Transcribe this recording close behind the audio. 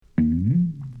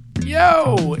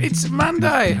Yo, it's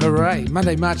Monday. Hooray.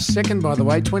 Monday, March 2nd, by the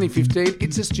way, 2015.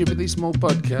 It's a Stupidly Small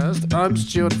podcast. I'm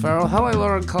Stuart Farrell. Hello,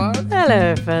 Lauren Clark.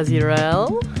 Hello, Fuzzy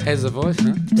Rel. How's the voice,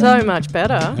 huh? So much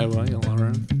better. How are you,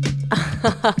 Lauren?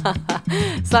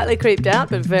 Slightly creeped out,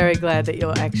 but very glad that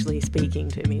you're actually speaking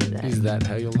to me today. Is that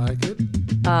how you like it?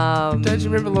 Don't you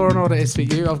remember Law and Order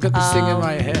SVU? I've got this thing in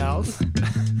my house.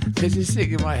 There's this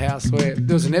thing in my house where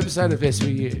there was an episode of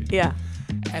SVU. Yeah.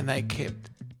 And they kept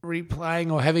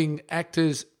replaying or having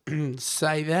actors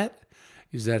say that.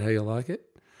 Is that how you like it?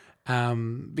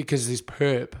 Because this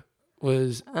perp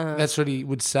was, that's what he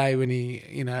would say when he,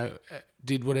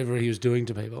 did whatever he was doing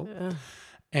to people.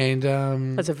 And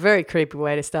That's a very creepy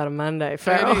way to start a Monday,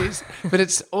 Farrell. it is, but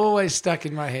it's always stuck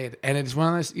in my head. And it's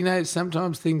one of those,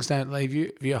 sometimes things don't leave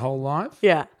you for your whole life.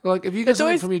 Yeah. Like, have you got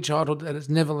something from your childhood that has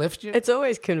never left you? It's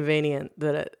always convenient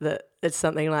that it's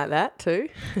something like that too.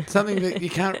 Something that you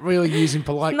can't really use in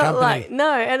polite company.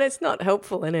 No, and it's not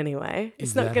helpful in any way.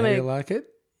 Is that how you like it?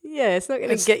 Yeah, it's not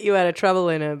going to get you out of trouble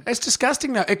in a... It's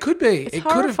disgusting though. It could be. It's it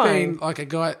could have horrifying. been like a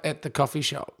guy at the coffee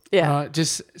shop. Yeah. Right?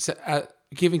 Just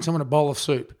giving someone a bowl of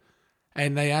soup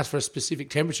and they ask for a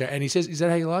specific temperature and he says, is that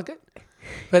how you like it?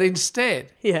 But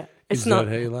instead... Yeah. It's is not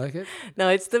that how you like it? No,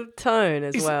 it's the tone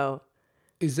as well.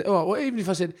 Even if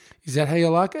I said, is that how you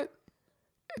like it?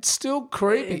 It's still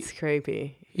creepy. It's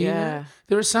creepy. You know? Yeah.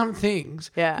 There are some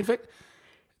things. Yeah. In fact,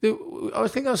 I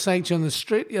think I was saying to you on the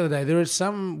street the other day, there are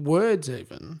some words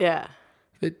even Yeah.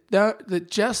 that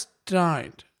just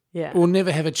don't Yeah. or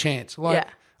never have a chance. Like, Yeah.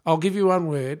 I'll give you one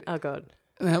word. Oh, God.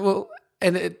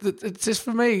 And it's just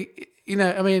for me,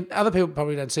 other people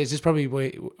probably don't see it. It's just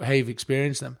probably how you've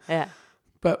experienced them. Yeah.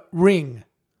 But ring,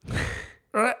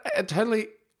 right? A totally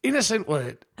innocent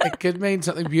word. It could mean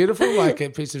something beautiful, like a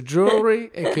piece of jewellery.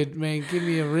 It could mean give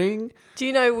me a ring. Do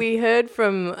you know, we heard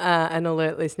from an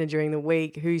alert listener during the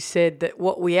week who said that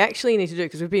what we actually need to do,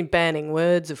 because we've been banning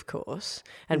words, of course,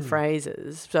 and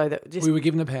phrases, so that just We were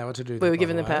given the power to do that. we were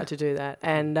given the power to do that,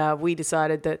 and we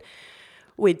decided that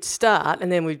we'd start,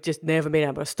 and then we've just never been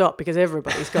able to stop because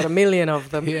everybody's got a million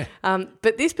of them. Yeah.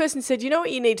 But this person said, you know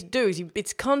what you need to do is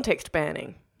it's context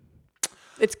banning.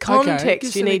 It's give context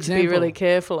us you an need to be really example.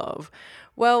 careful of.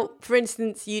 Well, for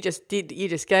instance, you just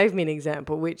gave me an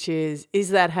example, which is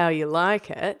that how you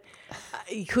like it?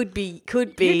 It could be.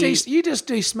 You just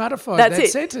desmutified That's that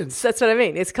it. sentence. That's what I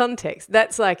mean. It's context.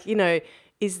 That's like,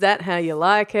 is that how you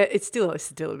like it? It's still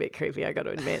a bit creepy, I got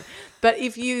to admit. But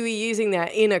if you were using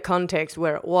that in a context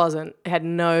where it had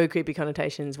no creepy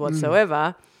connotations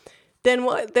whatsoever, then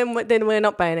what? Then we're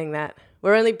not banning that.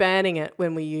 We're only banning it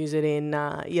when we use it in,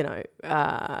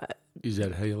 Is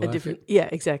that how you like it? Yeah,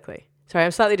 exactly. Sorry,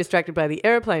 I'm slightly distracted by the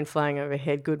aeroplane flying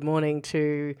overhead. Good morning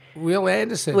to Will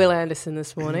Anderson. Will Anderson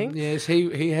this morning. Yes,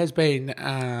 he has been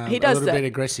a little bit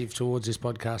aggressive towards this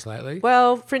podcast lately.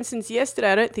 Well, for instance,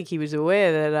 yesterday I don't think he was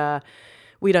aware that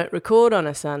we don't record on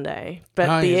a Sunday,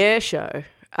 but the air show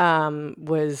had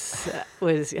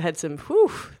some.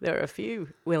 There were a few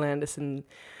Will Anderson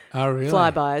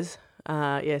flybys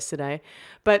yesterday,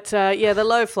 but the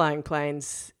low flying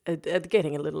planes are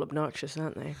getting a little obnoxious,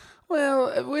 aren't they?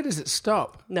 Well, where does it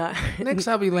stop? No. Next,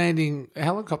 I'll be landing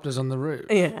helicopters on the roof.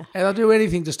 Yeah. And I'll do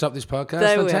anything to stop this podcast.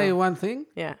 I'll tell you one thing.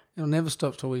 Yeah. It'll never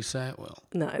stop till we say it will.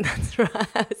 No, that's right.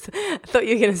 I thought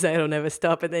you were going to say it'll never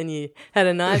stop, and then you had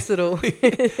a nice little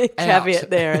caveat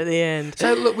there at the end.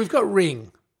 So, look, we've got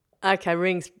ring. Okay,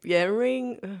 rings. Yeah,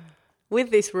 ring.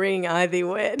 With this ring, Ivy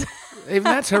wet. Even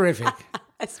that's horrific.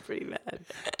 That's pretty bad.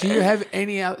 Do you have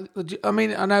any other... I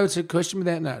mean, I know it's a question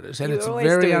without notice, and it's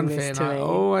very unfair, and I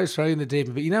always throw you in the deep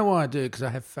end, but you know why I do? Because I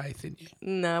have faith in you.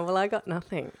 No, well, I got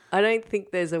nothing. I don't think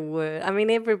there's a word. I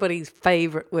mean, everybody's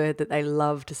favourite word that they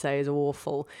love to say is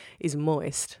awful is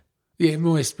moist. Yeah,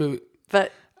 moist,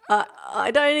 but I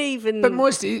don't even... But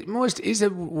moist is a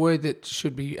word that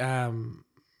should be...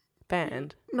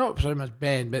 banned. Not so much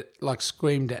banned, but like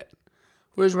screamed at.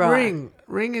 Whereas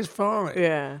ring is fine.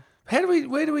 Yeah.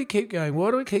 Where do we keep going?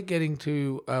 Why do we keep getting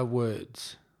to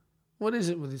words? What is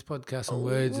it with this podcast and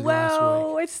words in last week?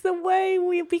 Well, it's the way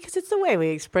we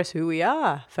express who we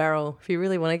are, Farrell. If you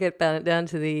really want to get down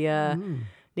to the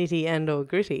nitty and or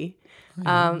gritty. Is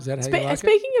that how you like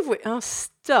speaking of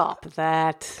stop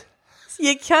that.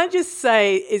 You can't just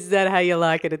say, is that how you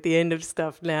like it at the end of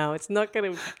stuff now. It's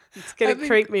going to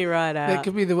creep me right out. That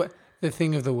could be the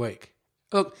thing of the week.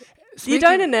 Look, you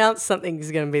don't announce something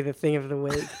is going to be the thing of the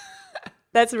week.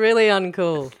 That's really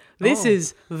uncool. This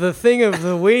is the thing of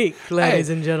the week, ladies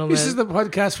and gentlemen. This is the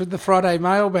podcast with the Friday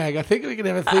mailbag. I think we can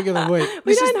have a thing of the week.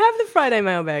 We don't have the Friday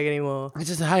mailbag anymore. It's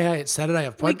just, hey, it's Saturday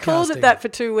of podcasting. We called it that for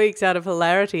 2 weeks out of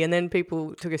hilarity, and then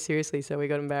people took us seriously, so we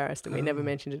got embarrassed and we never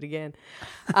mentioned it again.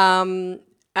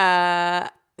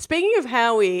 Speaking of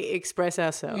how we express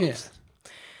ourselves,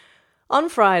 on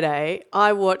Friday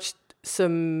I watched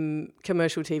some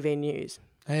commercial TV news.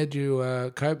 How did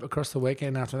you cope across the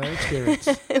weekend after that experience?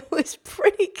 It was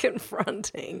pretty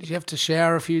confronting. Did you have to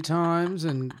shower a few times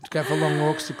and go for long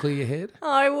walks to clear your head?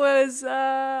 I was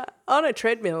on a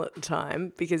treadmill at the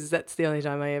time because that's the only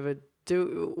time I ever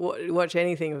do watch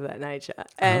anything of that nature.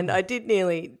 And I did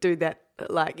nearly do that,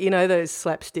 like, you know, those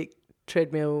slapstick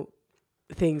treadmill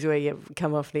things where you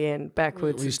come off the end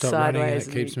backwards and sideways. Running and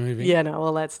it keeps moving. Yeah, no,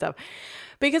 all that stuff.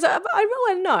 Because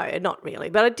no, not really.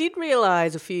 But I did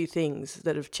realise a few things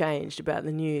that have changed about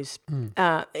the news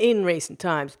in recent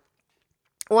times.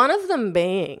 One of them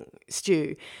being,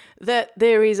 Stu, that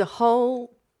there was a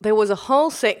whole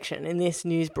section in this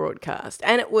news broadcast,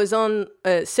 and it was on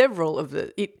several of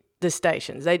the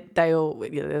stations. They all,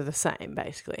 they're the same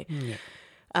basically.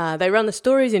 Yeah. They run the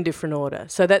stories in different order,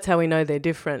 so that's how we know they're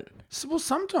different. Well,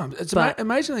 sometimes it's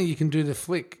amazingly you can do the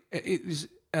flick. It is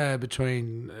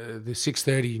between the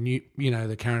 6:30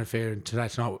 the current affair and Today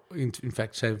Tonight. In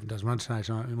fact, Seven doesn't run Today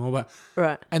Tonight anymore, but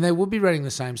right, and they would be running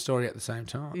the same story at the same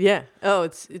time. Yeah. Oh,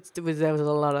 there was a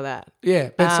lot of that.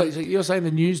 Yeah, but so you're saying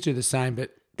the news do the same,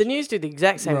 but the news do the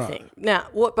exact same thing. Now,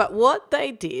 what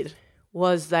they did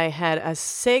was they had a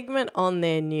segment on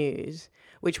their news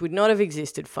which would not have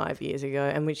existed 5 years ago,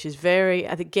 and which is very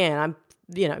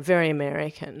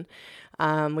American.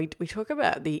 We talk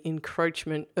about the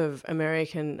encroachment of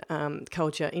American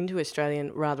culture into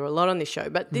Australian rather a lot on this show,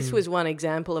 but this was one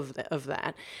example of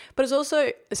that. But it's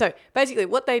also, so basically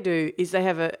what they do is they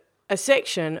have a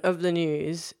section of the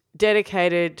news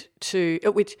dedicated to,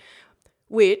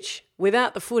 which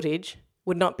without the footage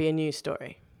would not be a news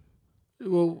story.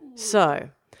 Well, so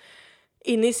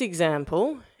in this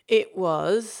example, it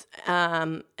was,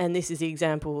 and this is the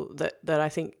example that I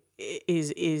think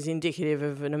is indicative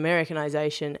of an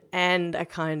Americanization and a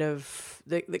kind of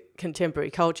the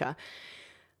contemporary culture.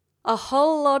 A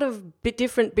whole lot of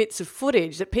different bits of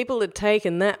footage that people had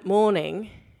taken that morning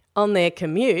on their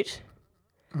commute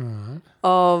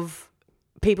of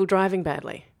people driving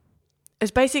badly.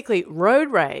 It's basically road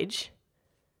rage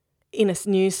in a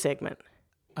news segment.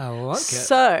 I like it.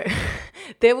 So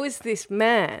there was this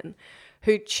man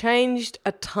who changed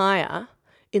a tyre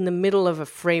in the middle of a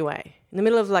freeway, in the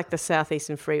middle of like the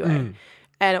southeastern freeway.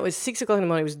 And it was 6 o'clock in the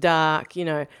morning, it was dark,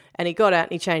 and he got out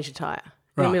and he changed a tyre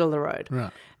in the middle of the road.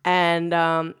 Right.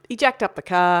 And he jacked up the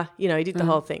car, he did the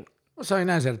whole thing. Well, so he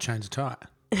knows how to change a tyre.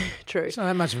 True. He's not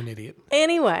that much of an idiot.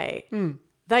 Anyway,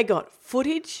 they got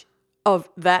footage of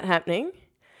that happening.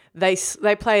 They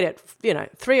played it,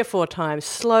 3 or 4 times,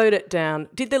 slowed it down,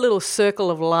 did the little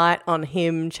circle of light on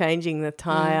him changing the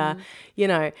tyre,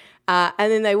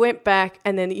 and then they went back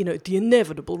and then, the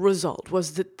inevitable result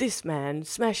was that this man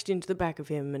smashed into the back of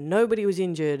him and nobody was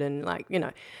injured and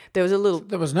there was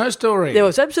There was no story. There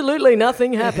was absolutely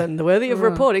nothing happened worthy of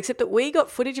report except that we got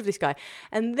footage of this guy.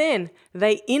 And then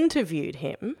they interviewed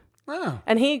him. Oh.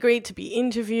 And he agreed to be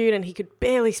interviewed and he could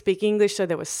barely speak English, so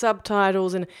there were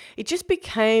subtitles and it just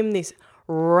became this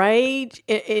rage.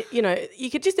 You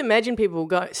could just imagine people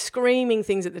screaming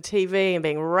things at the TV and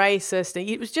being racist.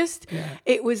 It was just,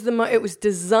 it was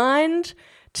designed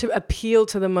to appeal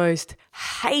to the most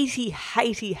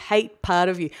hate part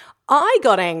of you. I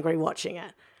got angry watching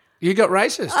it. You got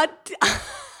racist.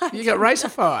 You got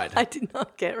racified. I did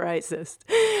not get racist.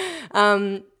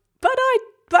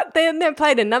 But then they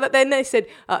played another. Then they said,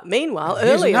 meanwhile,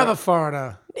 Here's earlier, another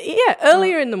foreigner. Yeah,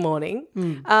 earlier in the morning,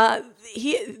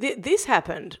 this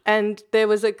happened, and there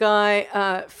was a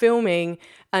guy filming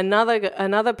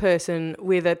another person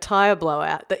with a tire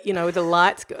blowout. That with the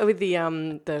lights, with the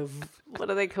what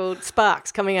are they called?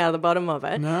 Sparks coming out of the bottom of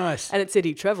it. Nice. And it said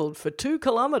he travelled for 2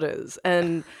 kilometres,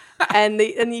 and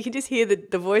you can just hear the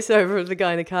voiceover of the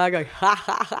guy in the car going, ha,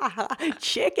 ha, ha, ha,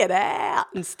 check it out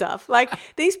and stuff. Like,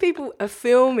 these people are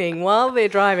filming while they're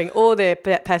driving, or their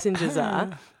passengers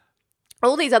are,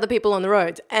 all these other people on the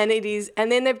roads, and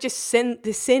then they've just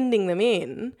they're sending them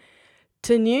in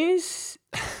to news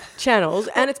channels,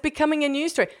 and it's becoming a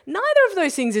news story. Neither of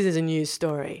those things is a news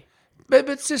story. But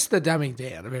it's just the dumbing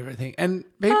down of everything. And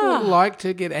people like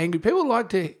to get angry. People like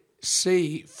to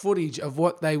see footage of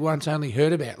what they once only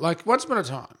heard about. Like once upon a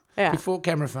time, before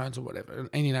camera phones or whatever,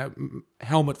 and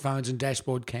helmet phones and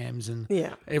dashboard cams and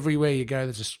everywhere you go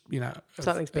there's just,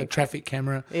 something's a traffic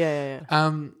camera.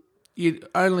 Yeah. you'd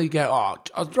only go, oh,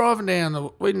 I was driving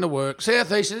down into work,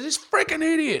 southeast, and this freaking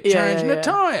idiot Yeah, changing yeah, a yeah.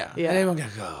 tyre. Yeah. And everyone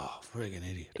goes, oh, freaking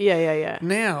idiot. Yeah.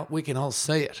 Now we can all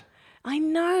see it. I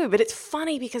know, but it's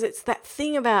funny because it's that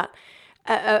thing about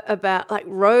like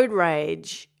road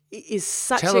rage is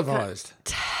such Televised.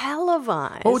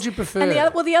 televised. What would you prefer? And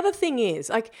the other thing is,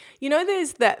 like, you know,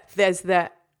 there's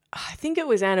that. I think it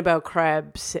was Annabelle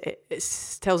Crabb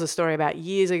tells a story about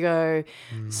years ago.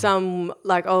 Some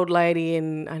like old lady I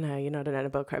know you're not an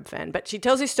Annabelle Crabb fan, but she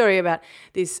tells this story about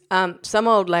this. Some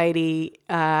old lady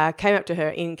came up to her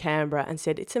in Canberra and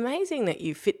said, "It's amazing that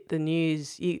you fit the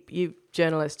news. You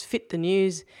journalists fit the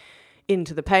news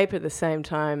into the paper at the same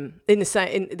time in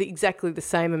exactly the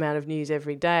same amount of news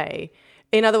every day."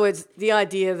 In other words, the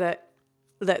idea that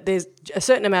there's a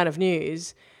certain amount of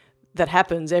news that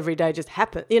happens every day just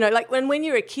happen. You know, like when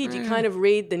you're a kid, you kind of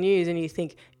read the news and you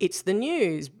think it's the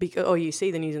news, or you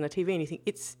see the news on the TV and you think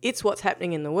it's what's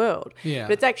happening in the world. Yeah.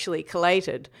 But it's actually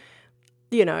collated,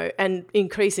 you know, and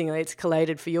increasingly it's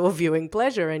collated for your viewing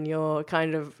pleasure and your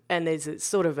and there's a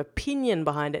sort of opinion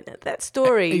behind it. That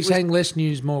story. Are you saying less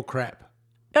news, more crap?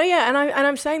 Oh yeah, and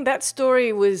I'm saying that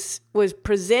story was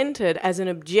presented as an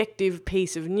objective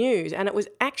piece of news, and it was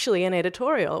actually an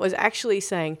editorial. It was actually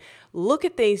saying, look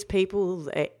at these people,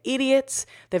 they're idiots,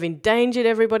 they've endangered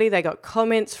everybody. They got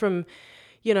comments from,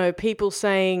 you know, people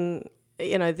saying,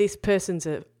 you know, this person's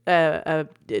a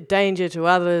danger to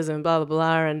others and blah blah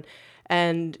blah,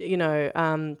 and you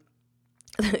know.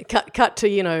 Cut to,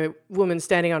 you know, woman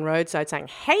standing on roadside saying,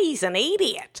 "He's an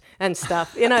idiot" and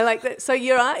stuff, you know, like that. So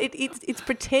you're it's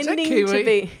pretending to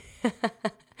be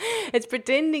it's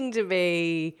pretending to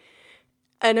be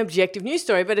an objective news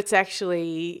story, but it's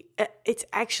actually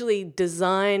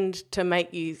designed to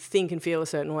make you think and feel a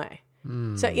certain way.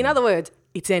 So in other words,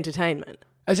 it's entertainment.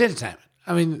 It's entertainment.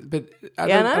 I mean, but I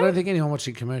don't think anyone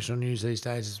watching commercial news these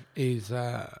days is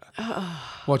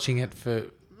watching it for,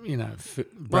 you know,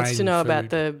 wants to know food. about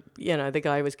the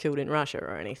guy who was killed in Russia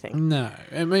or anything. No,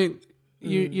 I mean,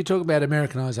 you talk about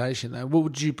Americanisation though. What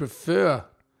would you prefer?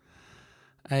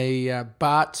 A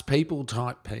Bart's People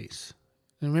type piece.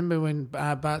 Remember when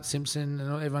Bart Simpson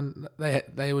and everyone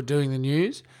they were doing the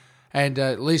news, and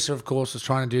Lisa, of course, was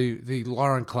trying to do the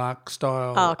Lauren Clark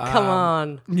style. Oh, come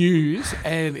on! News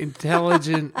and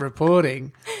intelligent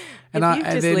reporting.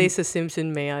 If you've Lisa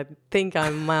Simpson me, I think I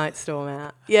might storm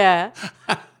out. Yeah.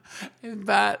 And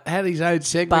Bart had his own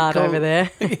segment. Bart over there.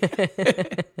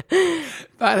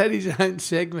 Bart had his own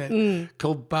segment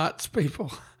called Bart's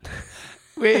People,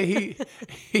 where he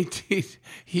did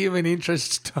human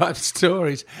interest type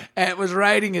stories and it was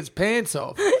rating its pants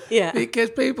off. Yeah.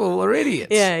 Because people are idiots.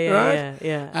 Yeah, right?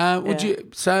 yeah.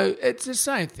 So it's the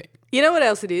same thing. You know what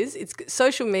else it is? It's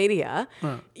social media,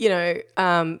 you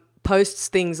know, posts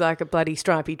things like a bloody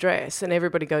stripy dress and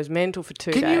everybody goes mental for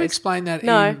 2 days. Can you explain that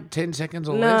in 10 seconds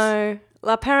or less? No.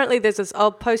 Well, apparently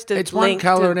I'll post a link. It's one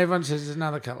colour and everyone says it's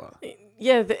another colour.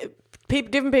 Yeah,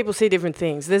 different people see different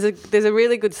things. There's a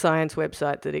really good science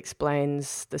website that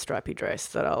explains the stripy dress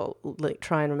that I'll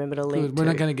try and remember to link to. We're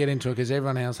not going to get into it because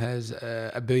everyone else has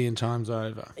a billion times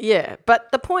over. Yeah,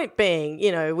 but the point being,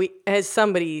 you know, I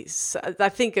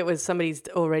think it was somebody's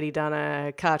already done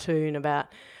a cartoon about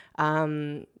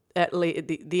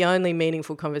the only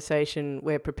meaningful conversation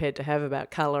we're prepared to have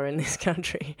about colour in this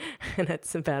country, and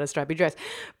it's about a stripy dress.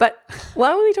 But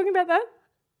why were we talking about that?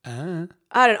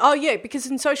 I don't know. Oh, yeah, because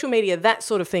in social media, that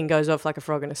sort of thing goes off like a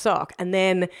frog in a sock. And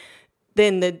then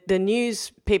the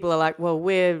news people are like, well,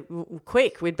 we're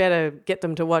quick. We'd better get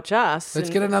them to watch us.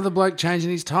 Let's get another bloke changing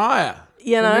his tyre.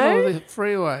 You in know? the middle of the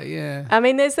freeway, yeah. I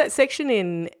mean, there's that section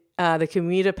in the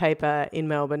commuter paper in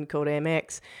Melbourne called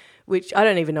MX, which I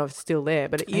don't even know if it's still there,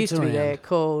 but it used to be there,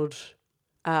 called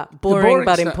Boring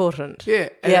But Stuff. Important. Yeah,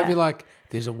 and it'd be like,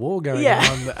 there's a war going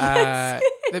on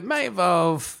that may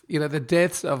involve, you know, the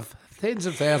deaths of tens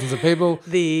of thousands of people.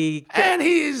 And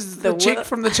here's the chick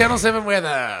from the Channel 7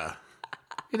 weather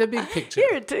in a big picture.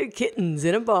 Here are 2 kittens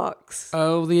in a box.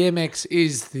 Oh, the MX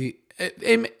is the...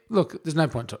 look, there's no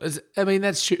point to it. I mean,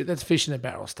 that's fish in a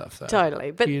barrel stuff, though.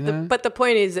 Totally. But but the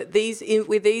point is that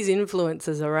with these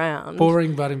influencers around...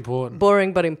 Boring but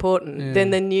important. Yeah. Then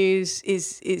the news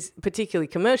is particularly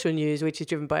commercial news, which is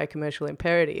driven by a commercial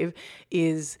imperative,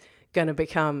 is going to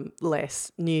become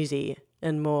less newsy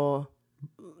and more,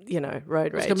 you know,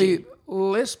 road rage. It's going to be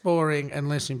less boring and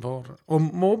less important. Or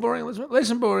more boring,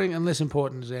 less boring and less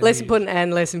important. Less important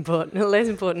and less important. Less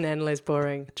important and less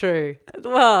boring. True.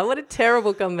 Wow, what a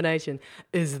terrible combination.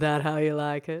 Is that how you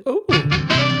like it? Ooh.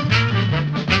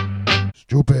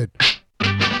 Stupid.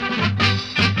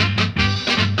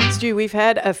 Stu, we've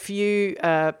had a few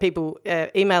people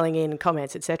emailing in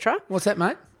comments, etc. What's that,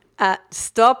 mate?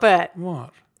 Stop it.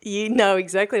 What? You know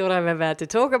exactly what I'm about to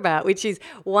talk about, which is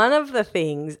one of the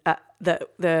things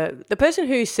the person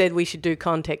who said we should do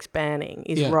context banning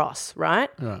is Ross, right?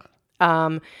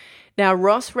 Right. Now,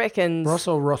 Ross reckons... Ross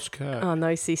or Roscoe? Oh,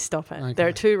 no, see, stop it. Okay. There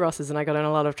are two Rosses and I got in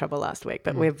a lot of trouble last week,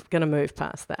 but we're going to move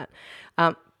past that.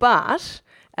 But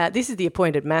this is the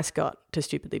appointed mascot to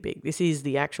Stupidly Big. This is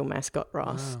the actual mascot,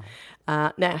 Ross.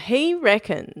 Wow. Now, he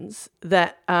reckons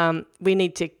that we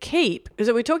need to keep... Because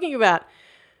we're talking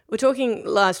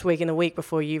last week and the week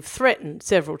before, you've threatened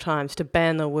several times to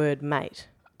ban the word mate.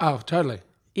 Oh, totally.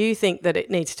 You think that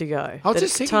it needs to go. I was that just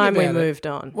it's thinking time we about it. moved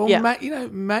on. Well, yeah.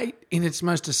 mate in its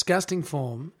most disgusting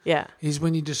form is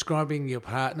when you're describing your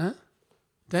partner.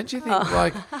 Don't you think,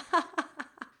 like...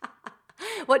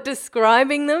 What,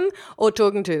 describing them or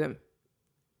talking to them?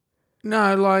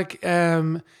 No, like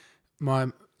when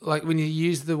you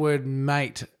use the word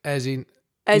mate as in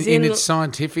its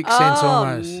scientific sense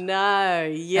almost. No.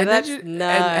 Yeah,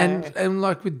 and and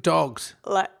like with dogs.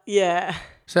 Yeah.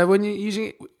 So when you're using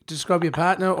it to describe your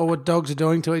partner or what dogs are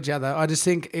doing to each other, I just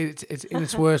think it's in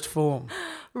its worst form.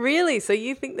 Really? So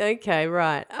you think, okay,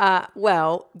 right.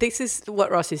 Well, this is what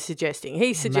Ross is suggesting.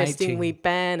 He's suggesting Mating. we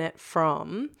ban it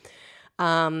from,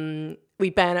 context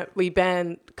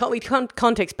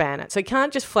ban it. So you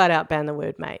can't just flat out ban the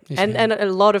word mate. Yes, and a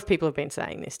lot of people have been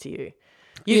saying this to you.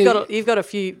 You've got a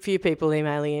few people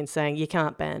emailing in saying you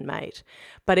can't ban mate.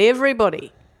 But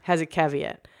everybody has a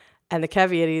caveat. And the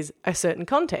caveat is a certain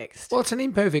context. Well, it's an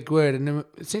imperfect word, and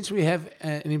since we have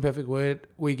an imperfect word,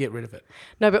 we get rid of it.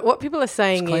 No, but what people are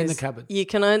saying clean is the cupboard. you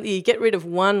get rid of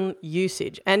one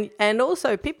usage. And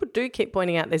also people do keep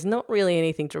pointing out there's not really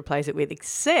anything to replace it with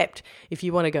except if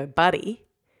you want to go buddy.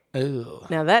 Ugh.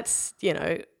 Now that's,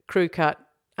 crew cut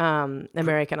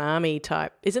American Army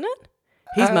type, isn't it?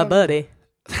 He's my buddy.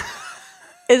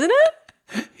 Isn't it?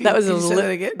 That was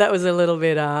that was a little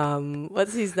bit.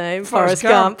 What's his name? Forrest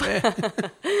Gump. Yeah.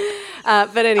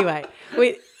 But anyway,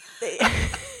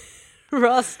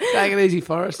 Ross. Take it easy,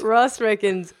 Forrest. Ross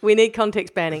reckons we need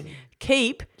context banning.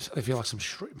 So they feel like some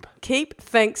shrimp. Keep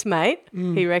thanks, mate.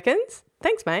 He reckons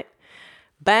thanks, mate.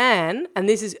 Ban, and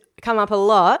this has come up a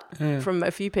lot from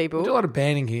a few people. We do a lot of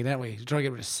banning here, don't we? Try to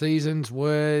get rid of seasons,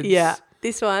 words. Yeah,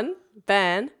 this one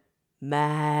ban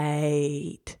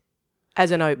mate.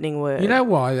 As an opening word. You know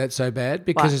why that's so bad?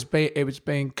 Because it's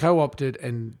being co-opted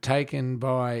and taken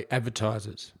by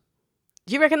advertisers.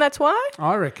 Do you reckon that's why?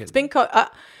 I reckon. It's been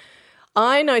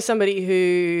I know somebody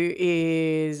who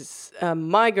is a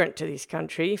migrant to this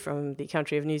country from the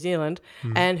country of New Zealand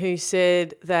and who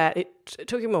said that it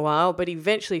took him a while, but he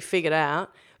eventually figured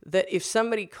out that if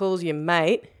somebody calls you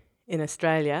mate in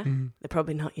Australia, they're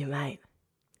probably not your mate.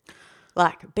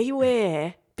 Like,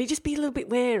 beware. Just be a little bit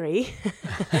wary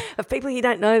of people you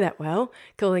don't know that well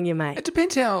calling you mate. It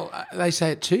depends how they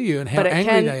say it to you and how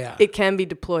angry they are. It can be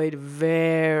deployed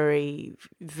very,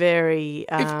 very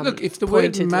if the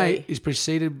pointedly. word mate is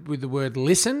preceded with the word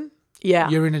listen,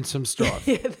 you're in some strife.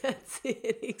 Yeah, that's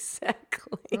it.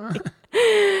 Exactly.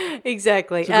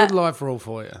 Exactly. It's a good life rule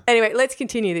for you. Anyway, let's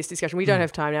continue this discussion. We don't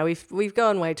have time now. We've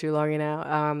gone way too long in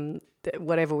our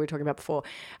whatever we were talking about before.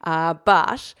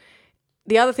 But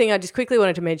the other thing I just quickly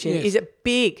wanted to mention is a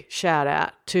big shout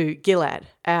out to Gilad,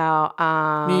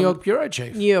 our New York bureau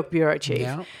chief.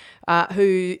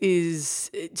 Who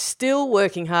is still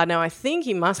working hard. Now, I think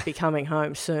he must be coming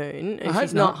home soon. If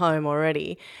he's not home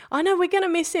already. I know we're going to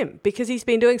miss him because he's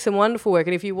been doing some wonderful work.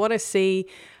 And if you want to see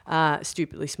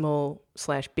Stupidly Small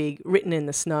 / Big written in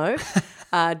the snow,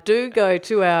 do go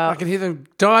to our... I can hear them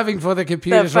diving for the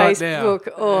computers right now.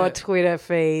 Facebook or Twitter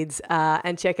feeds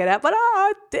and check it out. But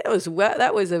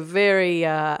that was a very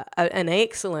an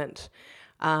excellent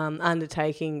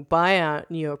undertaking by our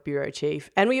New York bureau chief,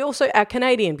 and our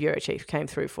Canadian bureau chief came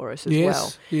through for us as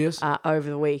well. Yes, over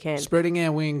the weekend, spreading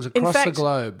our wings across the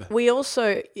globe. We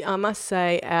also, I must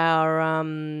say, our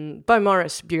Beau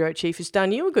Morris bureau chief has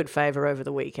done you a good favour over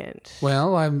the weekend.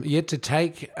 Well, I'm yet to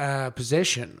take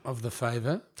possession of the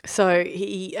favour. So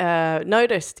he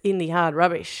noticed in the hard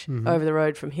rubbish over the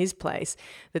road from his place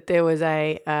that there was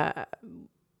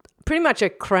pretty much a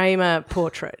Kramer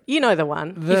portrait. You know the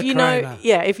one. If you know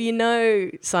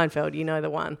Seinfeld, you know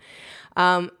the one.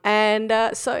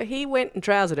 So he went and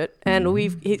trousered it, and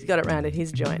he's got it round at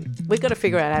his joint. We've got to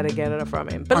figure out how to get it from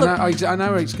him. But I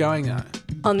know where it's going though.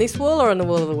 On this wall or on the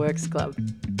wall of the Workers Club?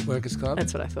 Workers Club.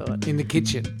 That's what I thought. In the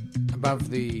kitchen,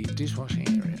 above the dishwashing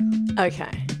area.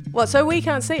 Okay. What? So we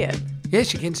can't see it?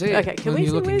 Yes, you can see it. Okay, can we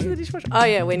see where's the dishwasher? Oh,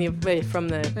 yeah, when you're from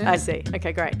the... Yeah. I see.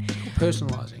 Okay, great.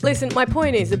 personalising. Listen, my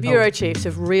point is the bureau chiefs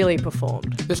have really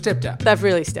performed. They've stepped up. They've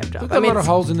really stepped up. We've got a lot of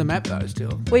holes in the map, though,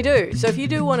 still. We do. So if you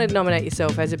do want to nominate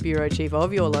yourself as a bureau chief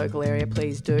of your local area,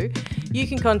 please do. You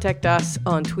can contact us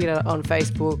on Twitter, on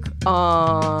Facebook,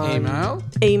 on...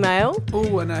 Email.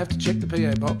 Oh, and I have to check the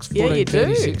PO box. Yeah, you do.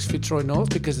 1436 Fitzroy North,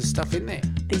 because there's stuff in there.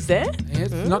 Is there? Yeah,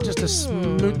 it's not just a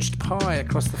smooched pie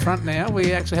across the front now.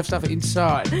 We actually have stuff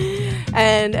inside.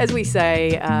 And as we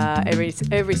say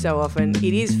every so often, it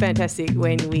is fantastic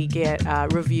when we get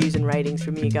reviews and ratings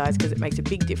from you guys because it makes a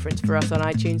big difference for us on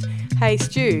iTunes. Hey,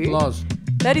 Stu. Loz.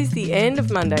 That is the end of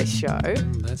Monday's show.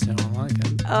 That's how I like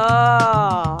it.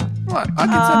 Oh. What? I can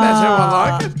say that's how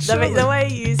I like it. The way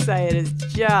you say it is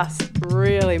just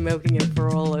really milking it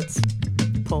for all its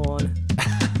porn.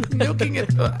 Milking it.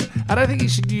 I don't think you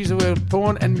should use the word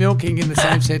porn and milking in the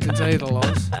same sentence either,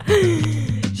 Loz.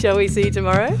 Shall we see you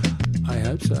tomorrow? I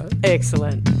hope so.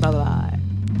 Excellent. Bye-bye.